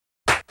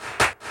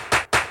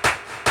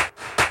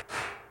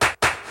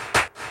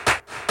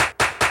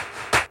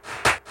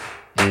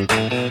Hello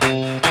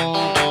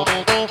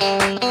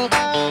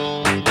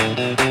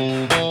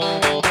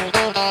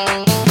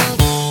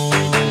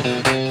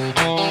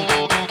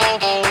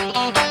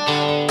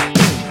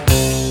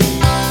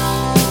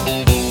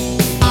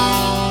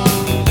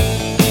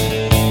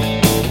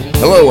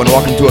and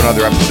welcome to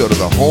another episode of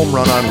the Home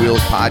Run on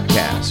Wheels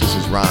podcast. This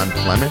is Ron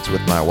Clements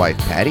with my wife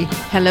Patty.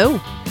 Hello.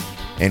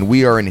 And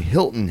we are in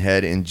Hilton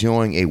Head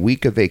enjoying a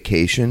week of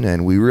vacation,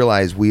 and we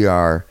realize we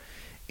are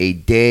a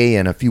day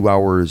and a few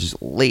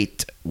hours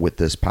late with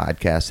this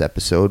podcast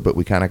episode, but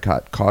we kind of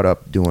got caught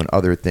up doing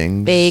other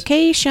things.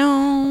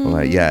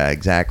 Vacation. Yeah,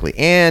 exactly.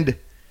 And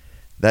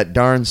that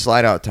darn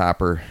slide-out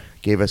topper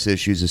gave us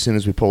issues as soon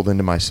as we pulled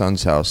into my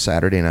son's house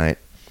Saturday night.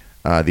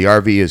 The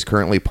RV is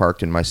currently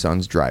parked in my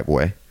son's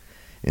driveway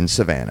in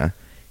Savannah.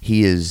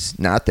 He is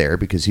not there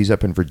because he's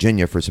up in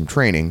Virginia for some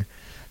training,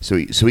 so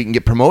he can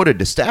get promoted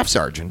to staff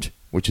sergeant,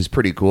 which is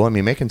pretty cool. I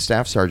mean, making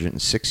staff sergeant in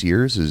 6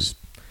 years is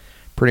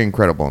pretty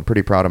incredible. I'm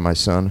pretty proud of my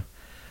son.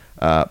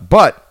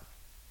 But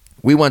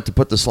we went to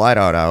put the slide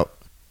out,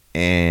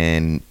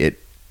 and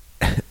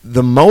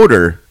the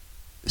motor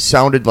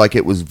sounded like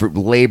it was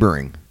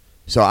laboring.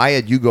 So I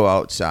had you go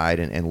outside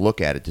and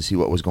look at it to see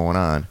what was going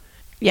on.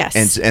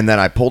 Yes. And then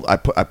I put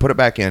it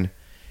back in.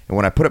 And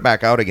when I put it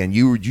back out again,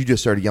 you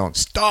just started yelling,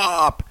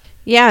 "Stop!"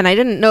 Yeah, and I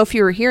didn't know if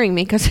you were hearing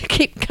me because it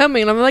kept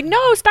coming. And I'm like,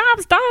 "No, stop!"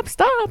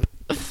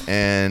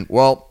 And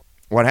well,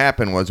 what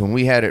happened was when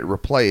we had it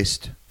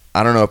replaced,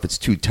 I don't know if it's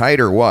too tight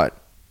or what,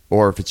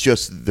 or if it's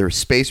just their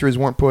spacers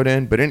weren't put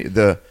in, but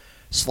the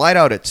slide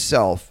out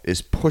itself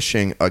is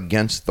pushing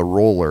against the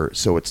roller,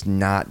 so it's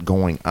not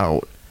going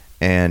out.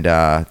 And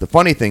the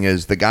funny thing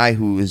is,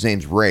 his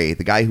name's Ray,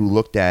 the guy who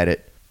looked at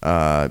it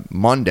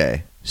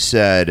Monday,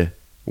 said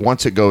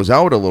once it goes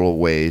out a little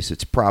ways,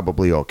 it's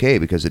probably okay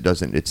because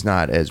it's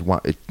not as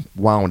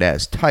wound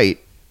as tight.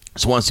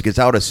 So once it gets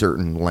out a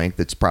certain length,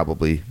 it's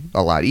probably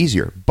a lot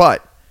easier.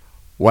 But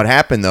what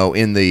happened though,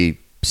 in the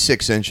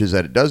 6 inches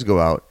that it does go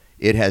out,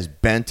 it has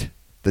bent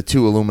the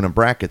two aluminum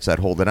brackets that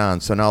hold it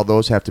on. So now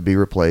those have to be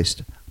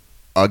replaced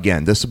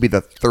again. This will be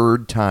the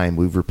third time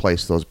we've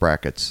replaced those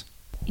brackets.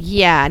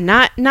 Yeah,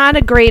 not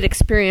a great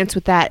experience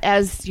with that.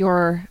 As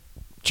your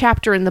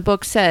chapter in the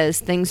book says,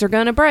 things are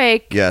going to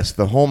break. Yes,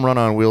 the Home Run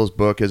on Wheels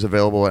book is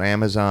available at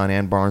Amazon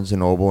and Barnes &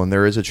 Noble, and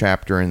there is a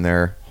chapter in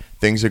there,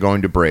 Things Are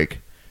Going to Break.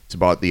 It's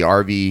about the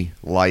RV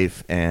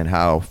life and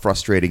how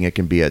frustrating it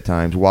can be at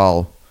times,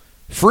 while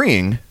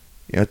freeing,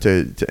 and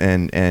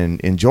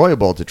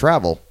enjoyable to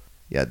travel.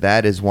 Yeah,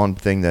 that is one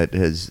thing that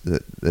is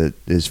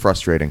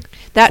frustrating.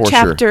 That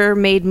chapter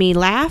made me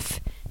laugh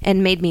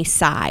and made me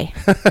sigh.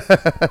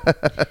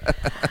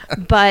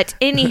 But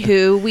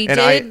anywho, we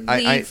did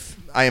leave.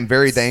 I am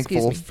very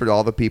thankful for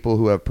all the people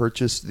who have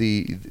purchased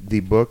the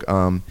book.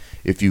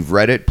 If you've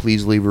read it,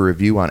 please leave a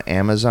review on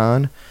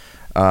Amazon.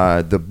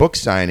 The book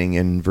signing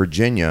in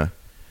Virginia,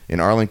 in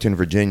Arlington,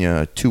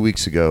 Virginia, 2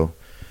 weeks ago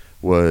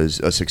was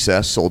a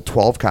success. Sold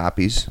 12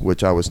 copies,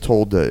 which I was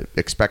told to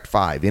expect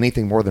 5.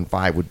 Anything more than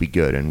 5 would be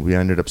good, and we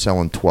ended up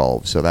selling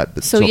 12. So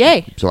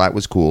yay! So that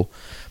was cool.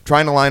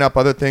 Trying to line up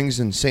other things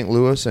in St.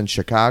 Louis and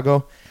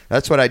Chicago.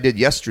 That's what I did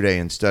yesterday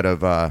instead of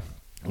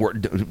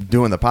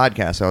doing the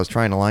podcast. I was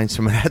trying to line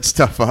some of that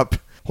stuff up.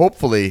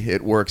 Hopefully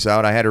it works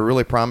out. I had a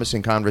really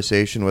promising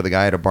conversation with a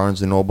guy at a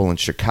Barnes & Noble in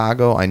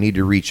Chicago. I need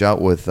to reach out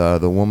with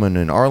the woman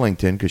in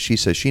Arlington because she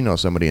says she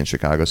knows somebody in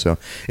Chicago. So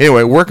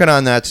anyway, working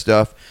on that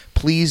stuff.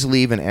 Please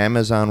leave an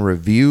Amazon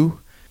review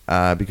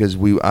because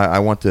I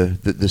want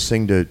this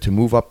thing to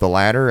move up the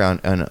ladder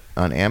on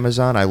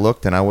Amazon. I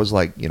looked and I was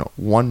like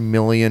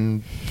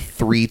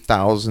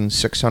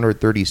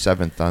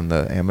 1,003,637th on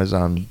the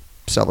Amazon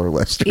seller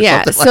list.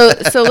 Yeah,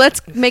 so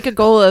let's make a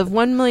goal of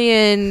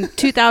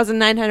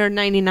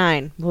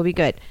 1,002,999. We'll be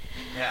good.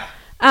 Yeah.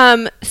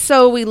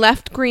 So we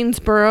left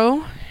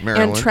Greensboro,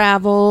 Maryland, and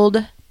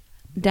traveled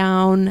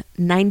down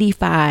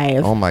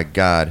 95. Oh my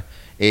God,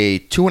 a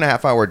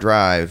 2.5 hour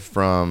drive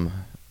from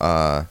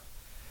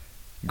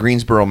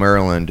Greensboro,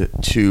 Maryland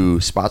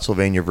to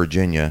Spotsylvania,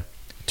 Virginia.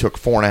 Took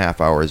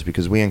 4.5 hours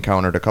because we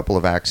encountered a couple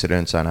of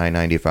accidents on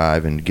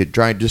I-95, and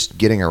just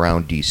getting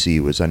around D.C.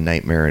 was a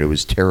nightmare, and it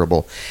was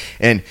terrible.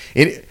 And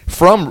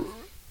from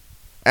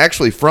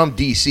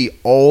D.C.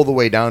 all the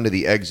way down to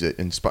the exit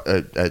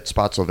at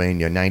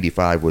Spotsylvania,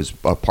 95 was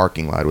a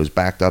parking lot. It was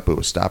backed up. It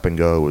was stop and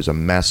go. It was a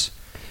mess.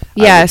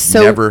 Yeah,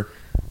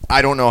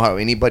 I don't know how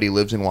anybody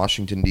lives in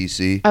Washington,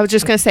 D.C. I was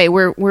just going to say,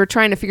 we're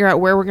trying to figure out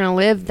where we're going to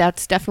live.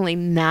 That's definitely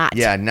not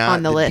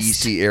on the list.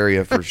 D.C.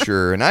 area for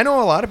sure. And I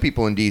know a lot of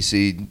people in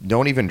D.C.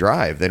 don't even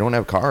drive. They don't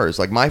have cars.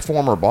 Like my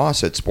former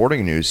boss at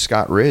Sporting News,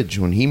 Scott Ridge,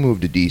 when he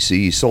moved to D.C.,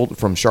 he sold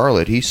from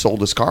Charlotte. He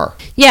sold his car.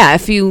 Yeah,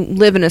 if you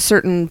live in a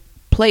certain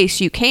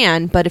place, you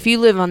can. But if you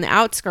live on the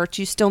outskirts,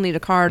 you still need a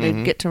car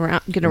to get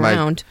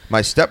around.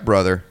 My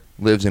stepbrother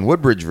lives in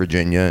Woodbridge,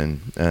 Virginia,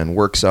 and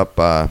works up...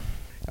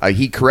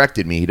 he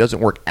corrected me. He doesn't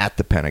work at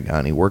the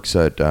Pentagon. He works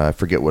at, I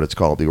forget what it's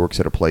called. He works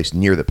at a place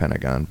near the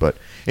Pentagon. But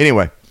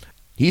anyway,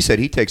 he said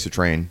he takes a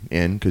train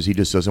in because he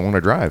just doesn't want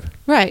to drive.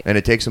 Right. And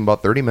it takes him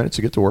about 30 minutes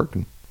to get to work.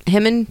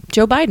 Him and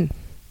Joe Biden.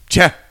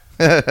 Yeah.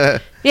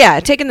 Yeah,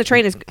 taking the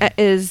train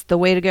is the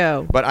way to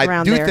go. But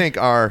I do think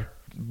our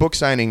book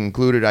signing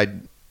included.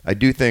 I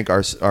do think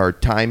our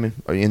time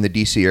in the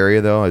D.C.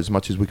 area, though, as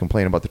much as we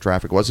complain about the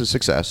traffic, was a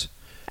success.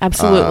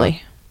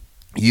 Absolutely.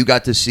 You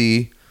got to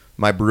see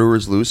my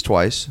Brewers lose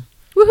twice.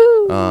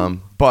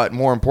 Woohoo! But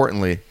more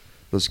importantly,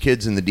 those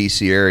kids in the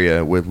D.C.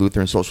 area with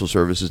Lutheran Social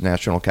Services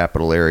National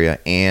Capital Area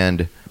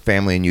and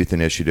Family and Youth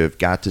Initiative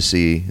got to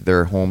see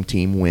their home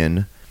team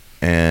win,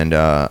 and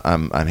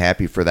I'm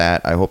happy for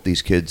that. I hope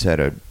these kids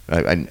had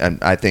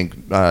I think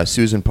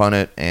Susan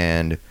Punnett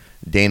and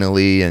Dana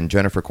Lee and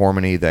Jennifer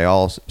Cormany, they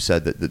all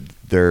said that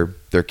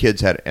their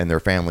kids had and their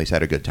families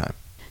had a good time.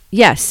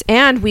 Yes,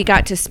 and we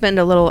got to spend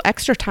a little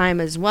extra time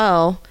as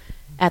well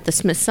at the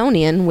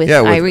Smithsonian with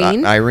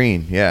Irene.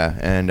 Irene, yeah,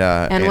 and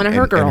one of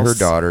her girls, and her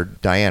daughter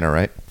Diana,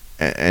 right?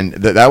 And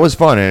that was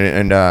fun.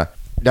 And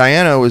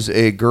Diana is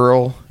a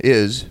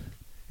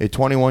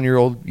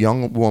 21-year-old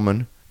young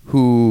woman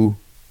who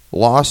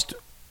lost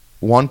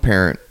one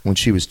parent when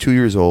she was 2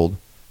 years old,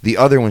 the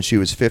other when she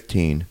was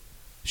 15.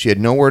 She had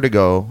nowhere to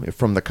go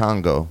from the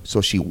Congo,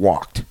 so she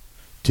walked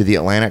to the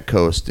Atlantic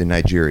coast in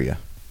Nigeria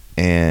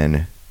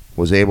and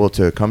was able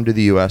to come to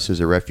the U.S.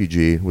 as a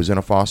refugee, was in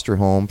a foster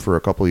home for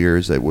a couple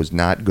years that was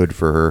not good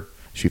for her.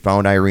 She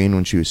found Irene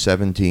when she was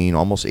 17,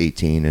 almost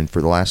 18, and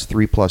for the last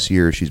 3+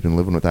 years, she's been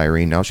living with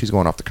Irene. Now she's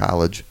going off to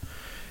college,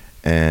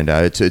 and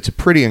it's a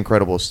pretty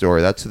incredible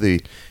story. That's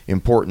the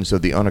importance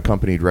of the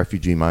unaccompanied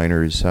refugee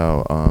minors,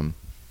 how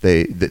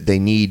they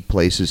need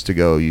places to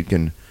go. You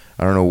can...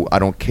 I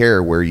don't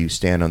care where you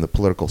stand on the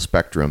political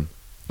spectrum,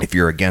 if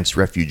you're against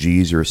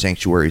refugees or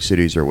sanctuary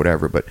cities or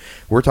whatever, but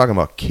we're talking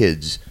about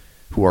kids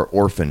who are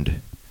orphaned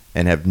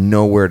and have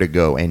nowhere to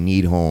go and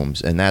need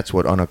homes, and that's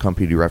what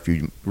unaccompanied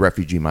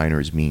refugee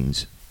minors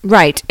means.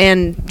 Right,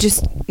 and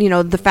just,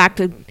 the fact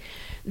that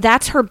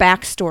that's her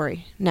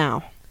backstory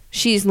now.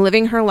 She's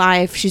living her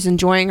life, she's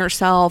enjoying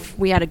herself.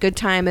 We had a good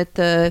time at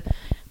the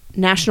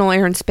National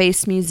Air and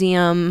Space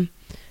Museum,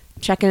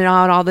 checking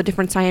out all the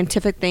different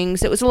scientific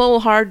things. It was a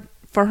little hard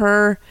for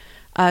her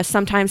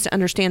sometimes to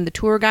understand the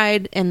tour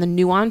guide and the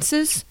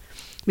nuances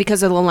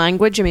because of the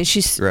language. I mean,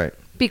 she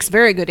speaks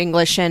very good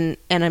English, and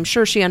I'm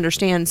sure she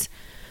understands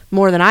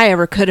more than I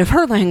ever could of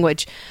her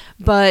language.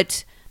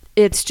 But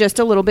it's just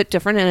a little bit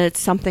different, and it's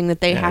something that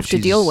they have to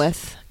deal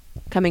with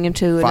coming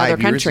into another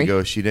country. 5 years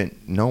ago, she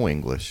didn't know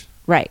English.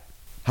 Right.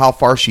 How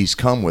far she's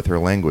come with her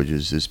language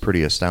is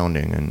pretty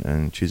astounding,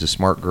 and she's a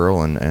smart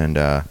girl, and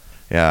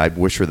yeah, I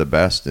wish her the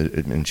best,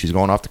 and she's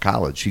going off to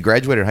college. She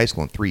graduated high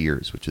school in 3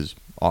 years, which is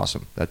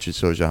awesome. That just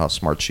shows you how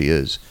smart she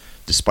is,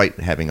 despite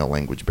having a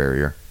language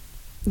barrier.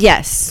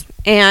 Yes.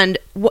 And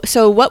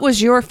so what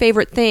was your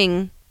favorite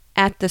thing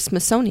at the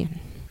Smithsonian?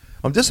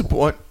 I'm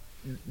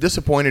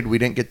disappointed we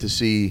didn't get to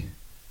see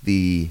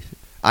the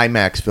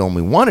IMAX film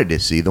we wanted to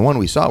see. The one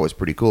we saw was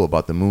pretty cool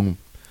about the moon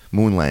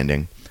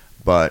landing.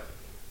 But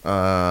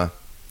I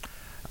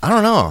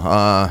don't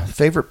know.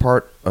 Favorite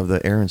part of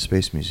the Air and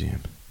Space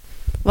Museum?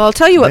 Well, I'll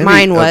tell you what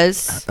mine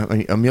was.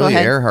 Amelia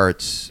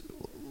Earhart's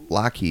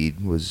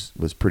Lockheed was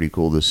pretty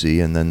cool to see,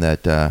 and then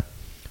that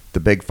the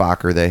big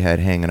Fokker they had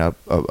hanging up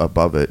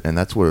above it, and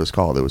that's what it was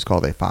called. It was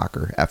called a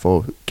Fokker,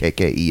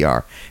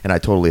 F-O-K-K-E-R, and I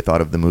totally thought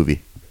of the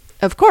movie.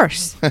 Of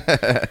course.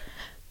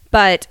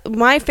 But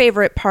my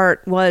favorite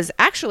part was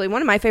actually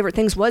one of my favorite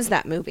things was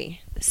that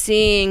movie,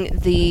 seeing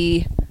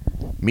the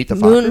Meet the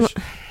Fokkers.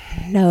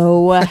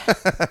 No,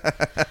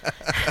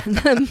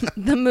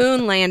 the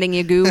moon landing,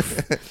 you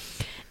goof.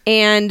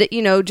 And,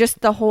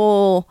 just the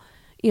whole,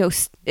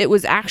 it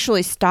was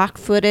actually stock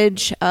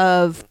footage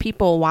of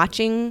people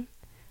watching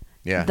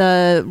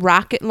the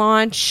rocket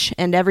launch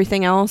and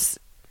everything else.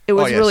 It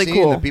was really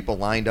cool. The people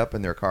lined up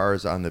in their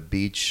cars on the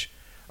beach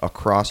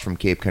across from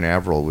Cape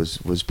Canaveral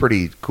was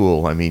pretty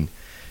cool. I mean,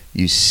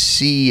 you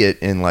see it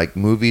in like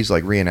movies,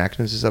 like reenactments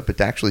and stuff, but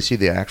to actually see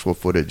the actual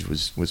footage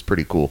was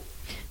pretty cool.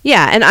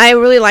 Yeah, and I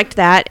really liked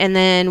that. And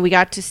then we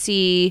got to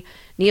see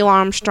Neil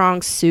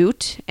Armstrong's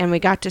suit, and we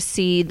got to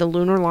see the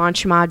lunar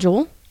launch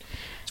module.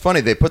 It's funny,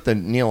 they put the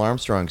Neil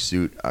Armstrong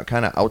suit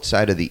kind of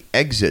outside of the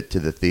exit to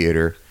the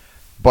theater,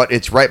 but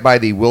it's right by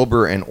the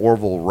Wilbur and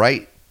Orville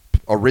Wright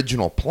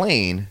original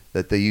plane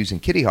that they use in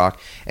Kitty Hawk,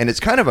 and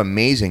it's kind of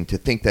amazing to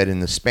think that in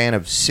the span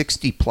of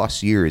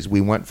 60+ years,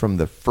 we went from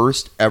the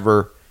first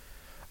ever,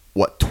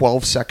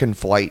 12-second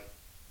flight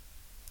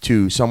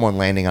to someone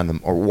landing on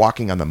or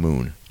walking on the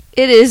moon.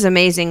 It is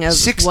amazing of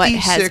what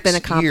has been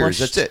accomplished. 66 years,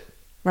 that's it.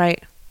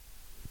 Right.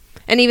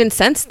 And even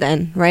since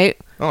then, right?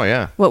 Oh,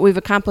 yeah. What we've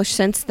accomplished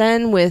since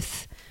then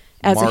as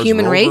Mars a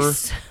human rover.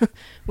 race,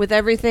 with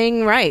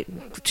everything, right,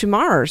 to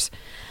Mars.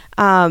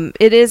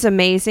 It is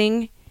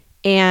amazing.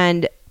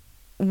 And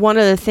one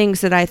of the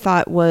things that I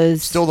thought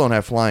was... Still don't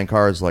have flying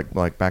cars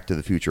like Back to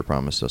the Future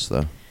promised us,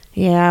 though.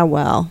 Yeah,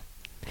 well...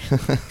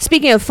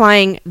 Speaking of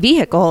flying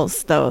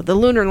vehicles, though, the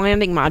lunar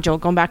landing module,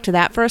 going back to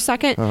that for a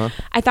second,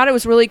 I thought it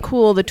was really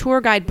cool. The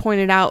tour guide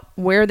pointed out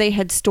where they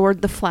had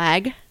stored the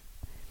flag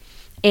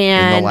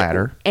and in the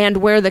ladder, and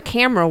where the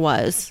camera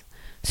was.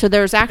 So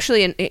there's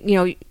actually,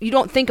 you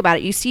don't think about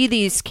it. You see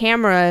these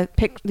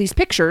these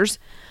pictures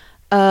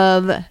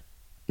of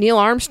Neil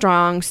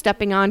Armstrong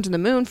stepping onto the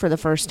moon for the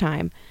first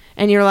time.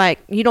 And you're like,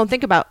 you don't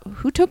think about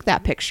who took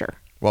that picture.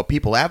 Well,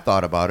 people have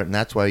thought about it, and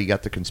that's why you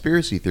got the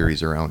conspiracy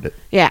theories around it.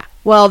 Yeah.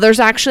 Well,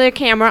 there's actually a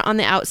camera on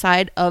the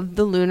outside of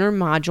the lunar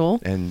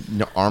module.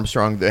 And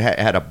Armstrong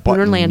had a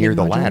button near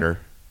the ladder.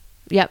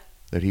 Yep.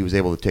 That he was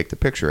able to take the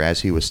picture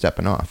as he was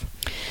stepping off.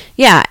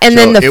 Yeah, and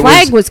then the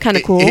flag was kind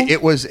of cool.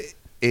 It was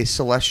a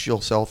celestial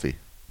selfie.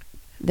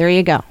 There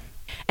you go.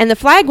 And the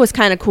flag was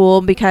kind of cool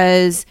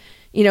because,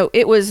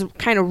 it was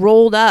kind of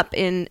rolled up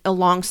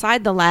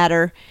alongside the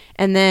ladder,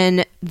 and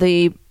then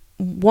the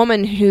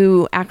woman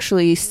who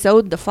actually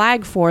sewed the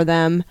flag for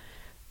them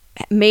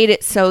made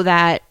it so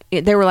that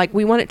they were like,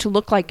 we want it to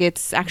look like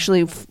it's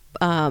actually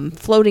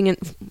floating in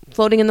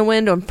the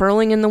wind or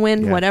unfurling in the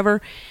wind,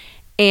 whatever.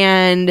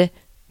 And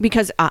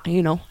because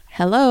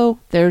hello,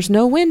 there's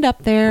no wind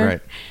up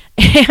there,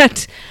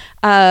 right?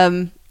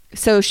 And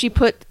so she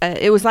put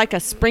it was like a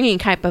springing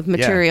type of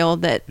material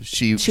that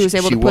she was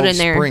able to put in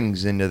there.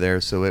 Springs into there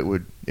so it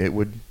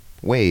would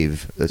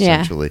wave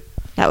essentially. Yeah,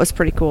 that was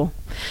pretty cool.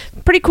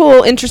 Pretty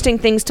cool, interesting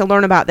things to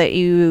learn about that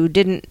you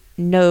didn't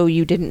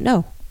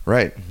know.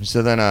 Right.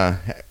 So then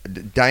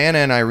Diana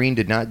and Irene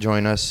did not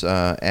join us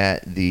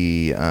at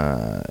the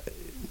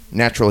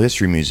Natural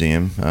History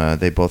Museum.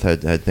 They both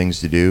had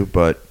things to do,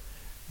 but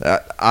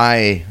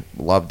I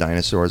love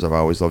dinosaurs. I've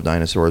always loved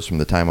dinosaurs from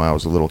the time I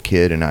was a little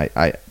kid, and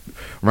I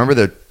remember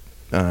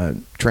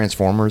the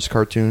Transformers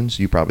cartoons.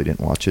 You probably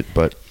didn't watch it,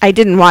 but I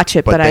didn't watch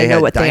it, but I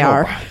know what they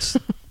are.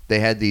 They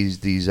had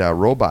these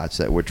robots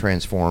that would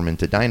transform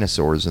into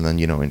dinosaurs and then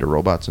into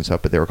robots and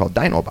stuff, but they were called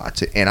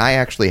Dinobots. And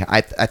I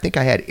think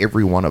I had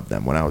every one of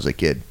them when I was a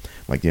kid,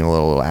 like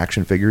little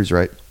action figures,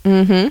 right?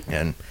 Mm-hmm.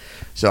 And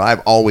so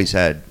I've always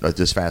had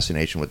this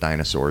fascination with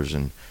dinosaurs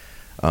and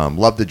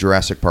love the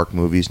Jurassic Park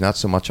movies. Not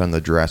so much on the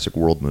Jurassic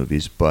World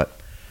movies, but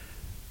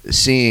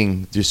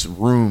seeing just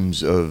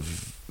rooms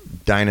of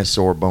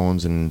dinosaur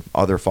bones and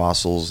other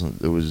fossils,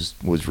 it was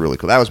really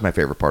cool. That was my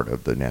favorite part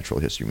of the Natural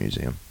History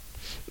Museum.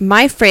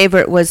 My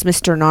favorite was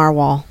Mr.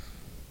 Narwhal.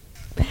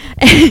 Go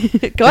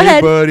ahead.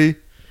 Hey, buddy.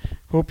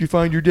 Hope you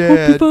find your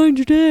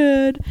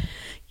dad.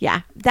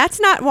 Yeah,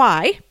 that's not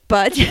why,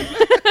 but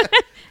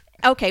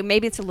okay,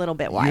 maybe it's a little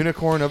bit why.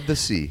 Unicorn of the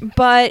sea.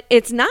 But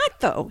it's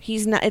not though.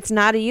 It's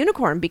not a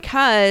unicorn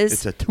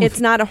because it's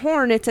not a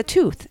horn, it's a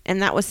tooth.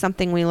 And that was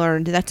something we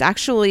learned. That's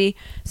actually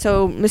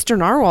so Mr.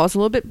 Narwhal is a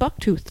little bit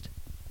buck-toothed.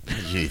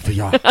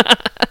 Yeah.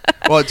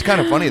 Well, it's kind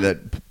of funny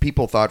that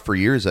people thought for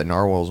years that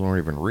narwhals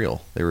weren't even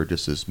real. They were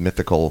just this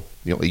mythical,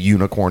 a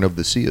unicorn of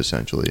the sea,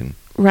 essentially.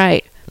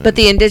 Right. But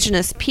the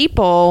indigenous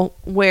people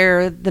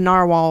where the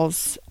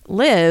narwhals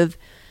live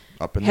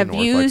up in have the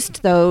north,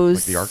 used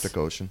those. Like the Arctic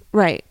Ocean.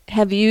 Right.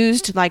 Have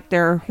used like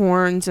their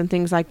horns and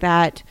things like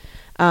that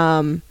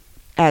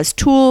as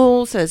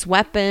tools, as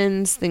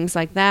weapons, things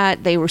like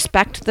that. They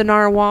respect the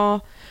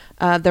narwhal.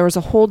 There was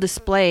a whole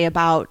display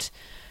about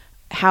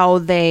how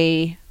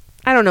they,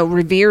 I don't know,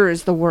 revere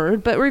is the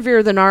word, but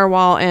revere the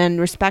narwhal and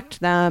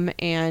respect them.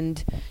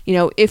 And,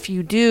 if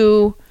you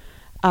do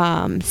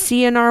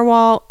see a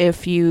narwhal,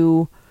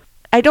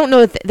 I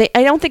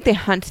don't think they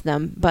hunt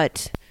them,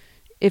 but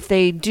if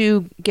they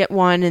do get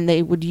one and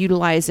they would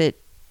utilize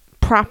it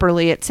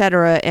properly,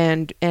 etc.,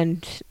 and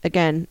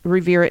again,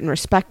 revere it and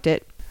respect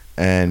it.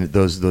 And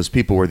those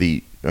people were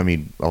a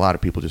lot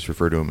of people just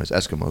refer to them as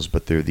Eskimos,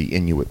 but they're the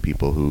Inuit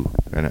people who,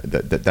 and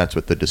that's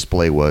what the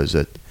display was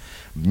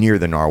near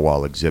the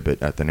narwhal exhibit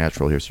at the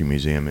Natural History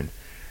Museum,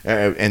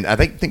 and I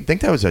think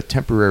that was a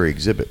temporary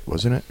exhibit,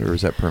 wasn't it, or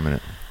is that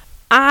permanent?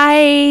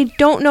 I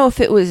don't know if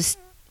it was.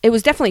 It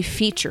was definitely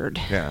featured.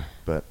 Yeah,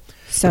 but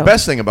the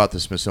best thing about the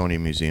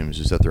Smithsonian museums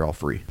is that they're all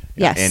free.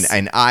 Yes,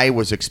 and I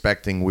was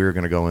expecting we were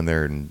going to go in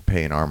there and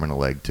pay an arm and a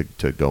leg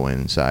to go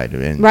inside.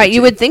 And right,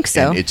 you would think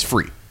so. And it's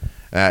free,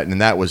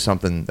 and that was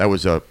something that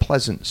was a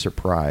pleasant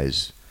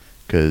surprise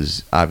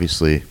because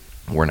obviously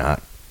we're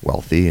not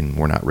wealthy and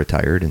we're not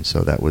retired, and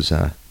so that was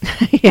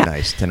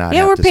nice to not.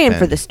 Yeah, we're paying spend.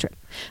 for this trip.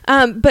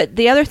 But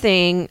the other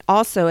thing,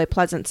 also a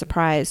pleasant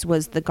surprise,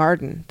 was the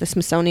garden, the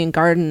Smithsonian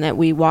garden that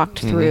we walked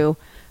through.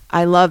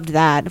 I loved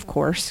that, of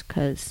course,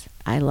 because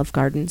I love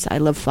gardens. I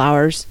love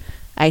flowers.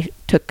 I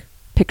took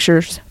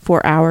pictures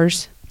for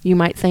hours, you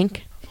might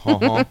think.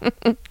 Yes,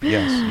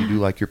 you do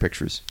like your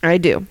pictures. I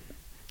do.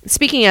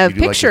 Speaking of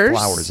pictures, like your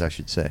flowers, I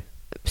should say.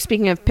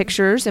 Speaking of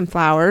pictures and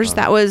flowers,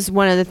 that was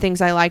one of the things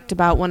I liked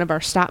about one of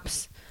our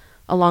stops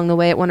along the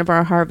way at one of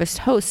our Harvest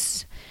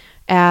Hosts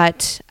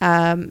at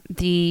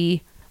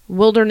the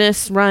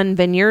Wilderness Run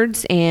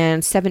Vineyards and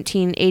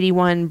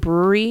 1781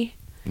 Brewery.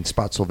 In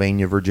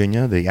Spotsylvania,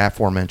 Virginia, the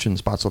aforementioned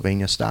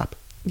Spotsylvania stop.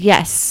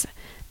 Yes.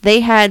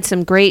 They had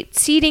some great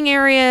seating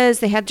areas.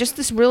 They had just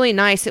this really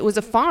nice, it was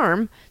a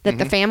farm that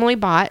the family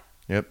bought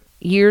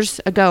years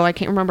ago. I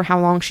can't remember how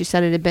long she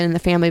said it had been in the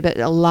family, but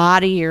a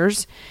lot of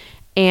years.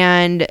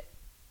 And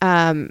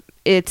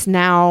it's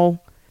now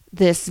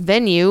this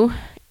venue,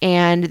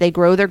 and they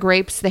grow their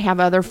grapes. They have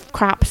other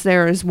crops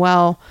there as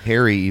well.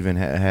 Harry even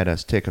had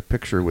us take a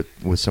picture with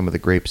some of the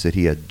grapes that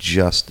he had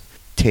just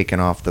taken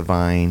off the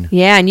vine.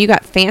 Yeah, and you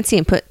got fancy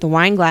and put the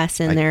wine glass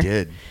in there. I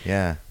did,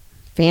 yeah.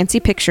 Fancy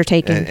picture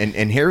taking.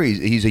 And Harry,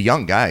 he's a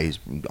young guy.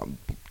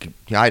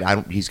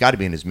 He's got to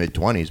be in his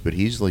mid-20s, but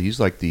he's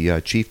like the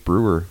chief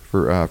brewer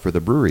for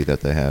the brewery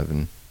that they have.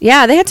 And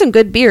yeah, they had some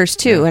good beers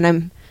too, Yeah. and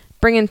I'm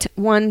bringing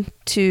one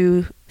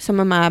to some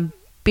of my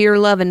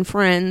beer-loving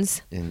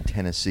friends in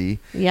Tennessee.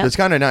 Yep. So it's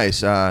kind of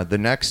nice. The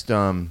next,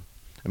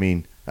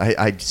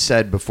 I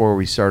said before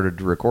we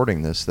started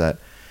recording this that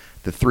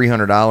the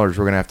 $300 we're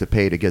going to have to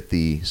pay to get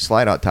the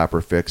slide-out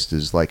topper fixed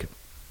is like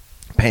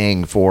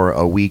paying for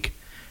a week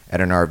at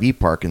an RV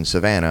park in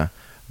Savannah.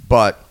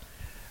 But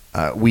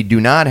we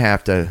do not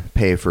have to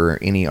pay for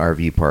any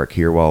RV park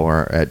here while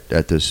we're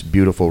at this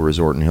beautiful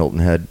resort in Hilton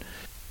Head,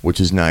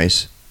 which is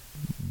nice.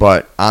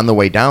 But on the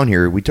way down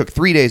here, we took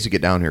 3 days to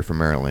get down here from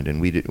Maryland, and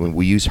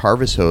we used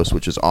Harvest Host,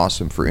 which is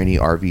awesome for any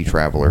RV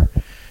traveler.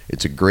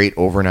 It's a great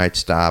overnight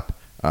stop.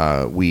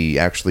 We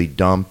actually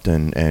dumped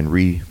and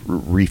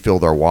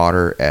refilled our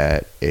water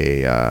at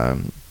a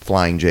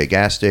Flying J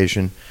gas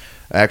station.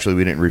 Actually,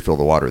 we didn't refill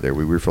the water there.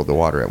 We refilled the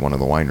water at one of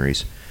the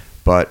wineries.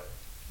 But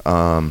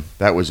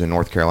that was in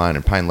North Carolina,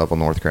 in Pine Level,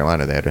 North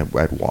Carolina. They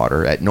had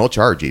water at no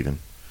charge even.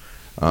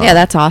 yeah,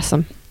 that's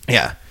awesome.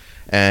 Yeah.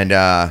 And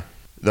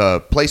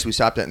the place we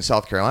stopped at in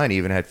South Carolina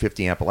even had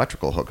 50 amp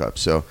electrical hookups.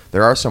 So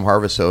there are some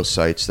Harvest Host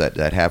sites that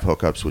have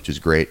hookups, which is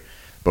great.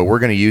 But we're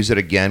going to use it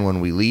again when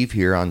we leave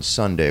here on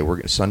Sunday.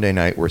 Sunday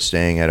night, we're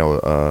staying at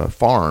a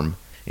farm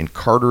in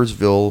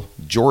Cartersville,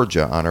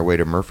 Georgia, on our way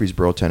to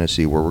Murfreesboro,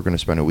 Tennessee, where we're going to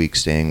spend a week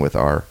staying with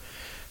our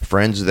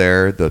friends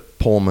there, the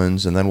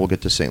Pullmans, and then we'll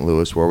get to St.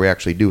 Louis, where we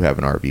actually do have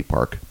an RV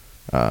park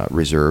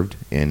reserved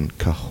in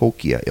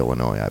Cahokia,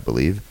 Illinois, I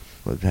believe.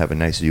 We'll have a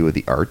nice view of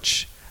the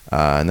arch.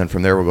 And then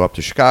from there, we'll go up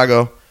to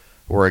Chicago,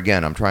 where,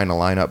 again, I'm trying to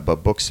line up a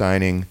book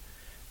signing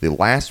the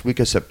last week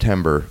of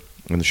September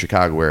in the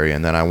Chicago area,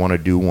 and then I want to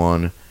do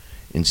one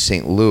in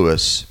St.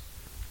 Louis,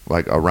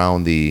 like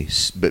around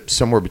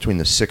somewhere between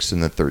the 6th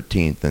and the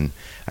 13th. And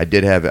I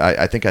did have,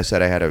 I think I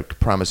said I had a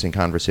promising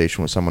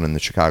conversation with someone in the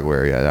Chicago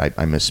area.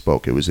 I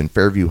misspoke. It was in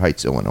Fairview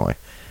Heights, Illinois,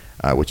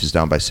 which is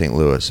down by St.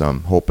 Louis.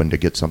 I'm hoping to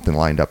get something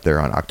lined up there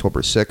on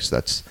October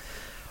 6th.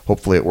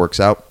 Hopefully it works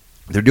out.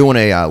 They're doing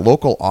a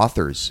local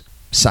authors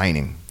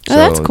signing. Oh,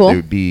 that's cool. It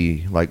would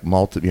be like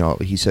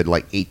he said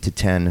like 8 to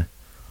 10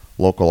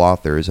 local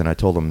authors, and I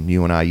told him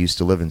you and I used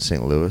to live in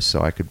St. Louis,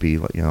 so I could be,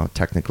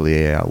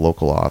 technically a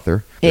local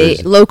author.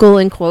 Local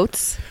in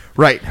quotes.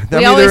 Right.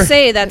 We always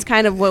say that's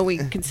kind of what we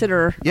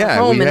consider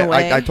home in a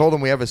way. I told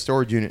him we have a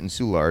storage unit in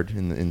Soulard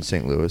in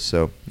St. Louis,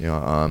 so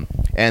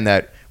and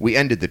that we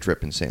ended the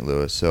trip in St.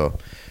 Louis. So,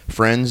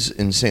 friends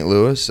in St.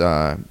 Louis,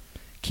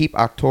 keep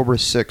October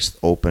 6th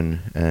open,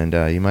 and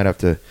you might have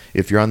to,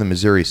 if you're on the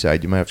Missouri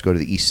side, you might have to go to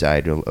the east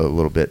side a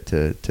little bit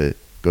to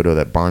go to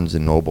that Barnes &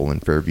 Noble in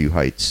Fairview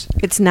Heights.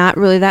 It's not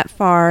really that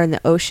far, and the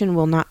ocean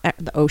will not...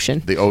 the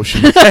ocean. The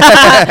ocean.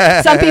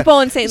 Some people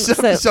in St.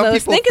 Louis some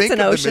people think it's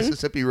an ocean. The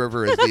Mississippi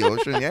River is the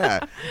ocean,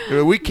 yeah.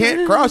 We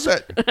can't cross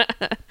it.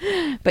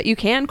 But you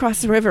can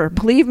cross the river,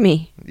 believe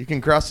me. You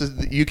can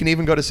you can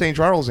even go to St.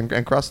 Charles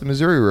and cross the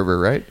Missouri River,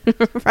 right?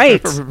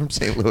 Right. From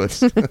St. Louis.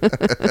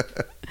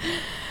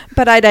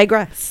 But I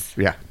digress.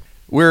 Yeah.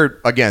 We're,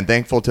 again,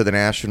 thankful to the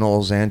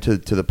Nationals and to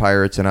the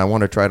Pirates, and I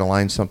want to try to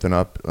line something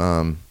up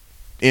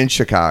in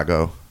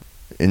Chicago.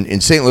 In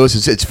St.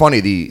 Louis, it's funny,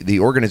 the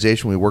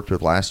organization we worked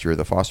with last year,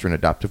 the Foster and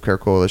Adoptive Care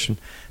Coalition,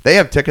 they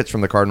have tickets from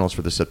the Cardinals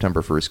for the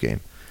September 1st game.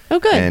 Oh,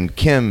 good. And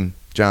Kim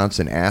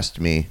Johnson asked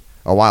me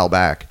a while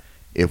back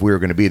if we were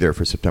going to be there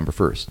for September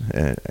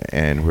 1st.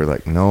 And we're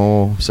like,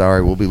 no,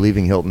 sorry, we'll be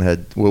leaving Hilton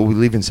Head. We'll be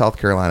leaving South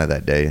Carolina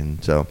that day.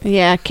 And so,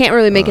 yeah, can't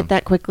really make it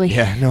that quickly.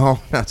 Yeah,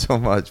 no, not so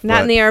much.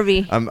 Not in the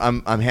RV.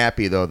 I'm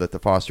happy, though, that the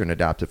Foster and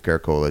Adoptive Care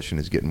Coalition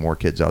is getting more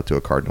kids out to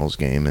a Cardinals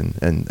game,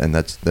 and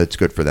that's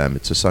good for them.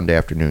 It's a Sunday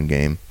afternoon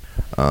game.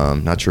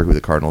 Not sure who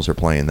the Cardinals are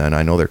playing then.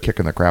 I know they're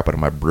kicking the crap out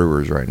of my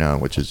Brewers right now,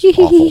 which is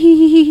awful.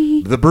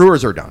 The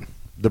Brewers are done.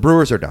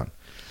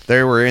 They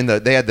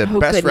had the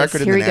best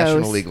record in the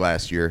National League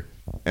last year,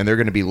 and they're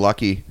going to be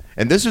lucky.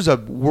 And this is a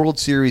World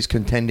Series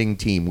contending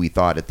team, we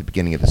thought, at the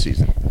beginning of the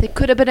season. They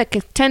could have been a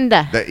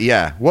contender.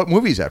 Yeah. What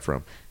movie is that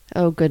from?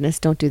 Oh, goodness.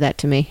 Don't do that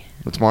to me.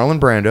 It's Marlon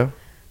Brando.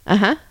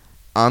 Uh-huh.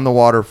 On the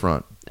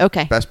Waterfront.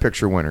 Okay. Best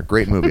Picture winner.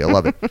 Great movie. I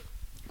love it.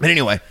 But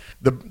anyway,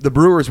 the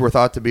Brewers were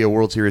thought to be a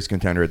World Series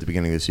contender at the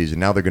beginning of the season.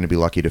 Now they're going to be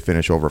lucky to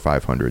finish over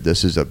 500.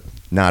 This is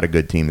not a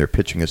good team. Their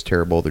pitching is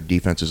terrible. Their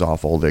defense is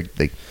awful.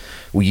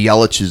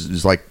 Yelich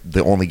is like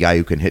the only guy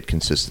who can hit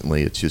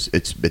consistently.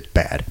 It's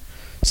bad.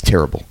 It's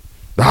terrible.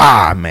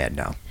 I'm mad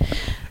now. All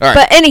right.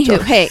 But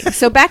anywho,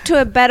 so back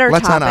to a better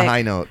Let's topic. on a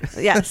high note.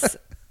 Yes.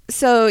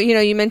 So,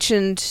 you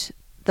mentioned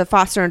the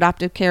Foster and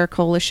Adoptive Care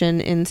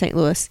Coalition in St.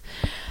 Louis.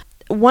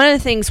 One of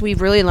the things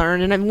we've really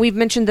learned, and we've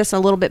mentioned this a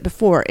little bit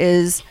before,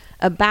 is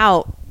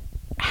about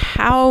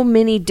how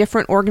many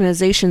different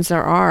organizations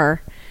there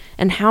are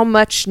and how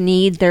much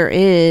need there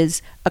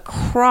is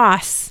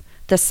across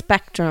the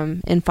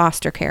spectrum in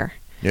foster care.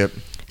 Yep.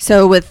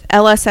 So with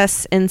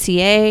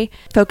LSSNCA,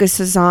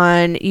 focuses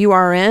on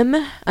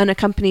URM,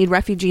 unaccompanied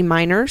refugee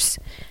minors,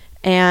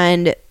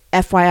 and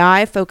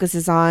FYI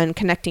focuses on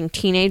connecting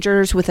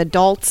teenagers with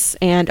adults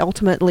and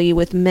ultimately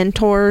with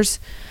mentors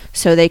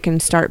so they can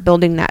start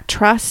building that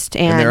trust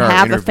and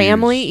have interviews. A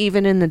family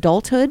even in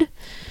adulthood.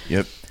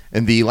 Yep.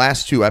 And the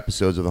last 2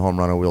 episodes of the Home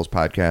Run on Wheels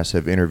podcast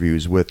have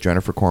interviews with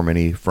Jennifer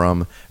Cormany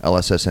from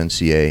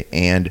LSSNCA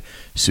and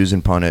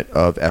Susan Punnett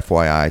of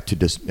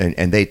FYI,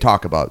 and they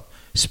talk about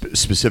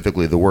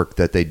specifically the work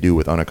that they do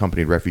with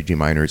unaccompanied refugee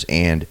minors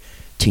and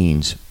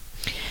teens.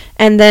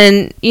 And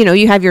then,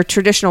 you have your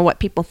traditional, what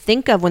people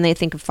think of when they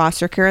think of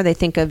foster care. They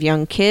think of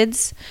young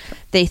kids.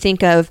 They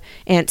think of,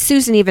 and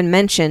Susan even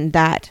mentioned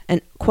that an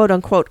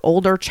quote-unquote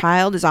older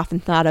child is often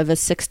thought of as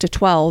 6 to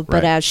 12.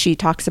 But as she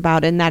talks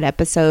about in that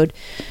episode,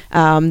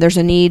 there's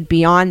a need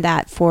beyond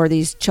that for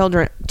these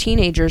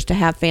teenagers to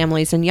have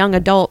families, and young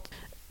adults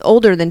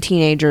older than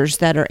teenagers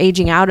that are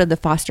aging out of the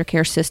foster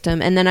care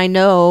system. And then I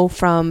know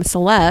from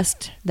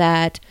Celeste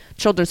that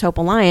Children's Hope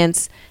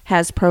Alliance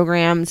has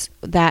programs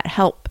that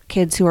help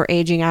kids who are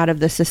aging out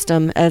of the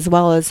system, as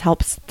well as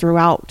helps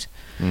throughout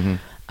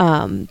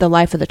the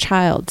life of the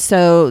child.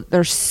 So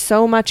there's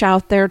so much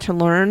out there to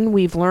learn.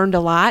 We've learned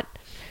a lot.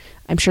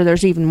 I'm sure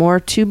there's even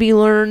more to be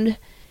learned.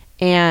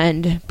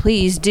 And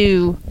please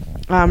do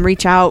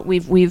reach out.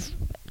 We've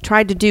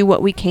tried to do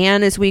what we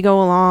can as we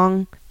go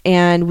along,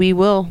 and we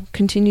will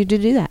continue to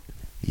do that.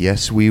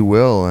 Yes, we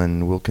will,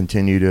 and we'll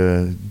continue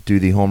to do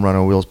the Home Run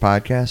on Wheels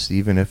podcast,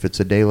 even if it's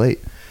a day late.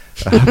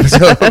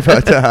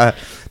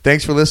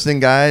 Thanks for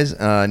listening, guys.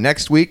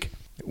 Next week,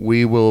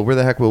 we will. Where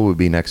the heck will we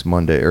be next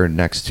Monday or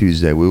next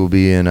Tuesday? We will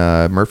be in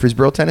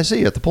Murfreesboro,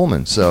 Tennessee, at the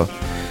Pullman. So,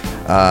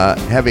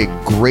 have a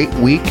great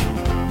week.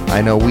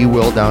 I know we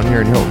will down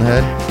here in Hilton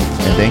Head.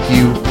 And thank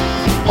you,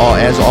 all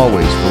as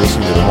always, for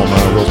listening to the Home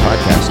Run on Wheels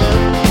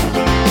podcast.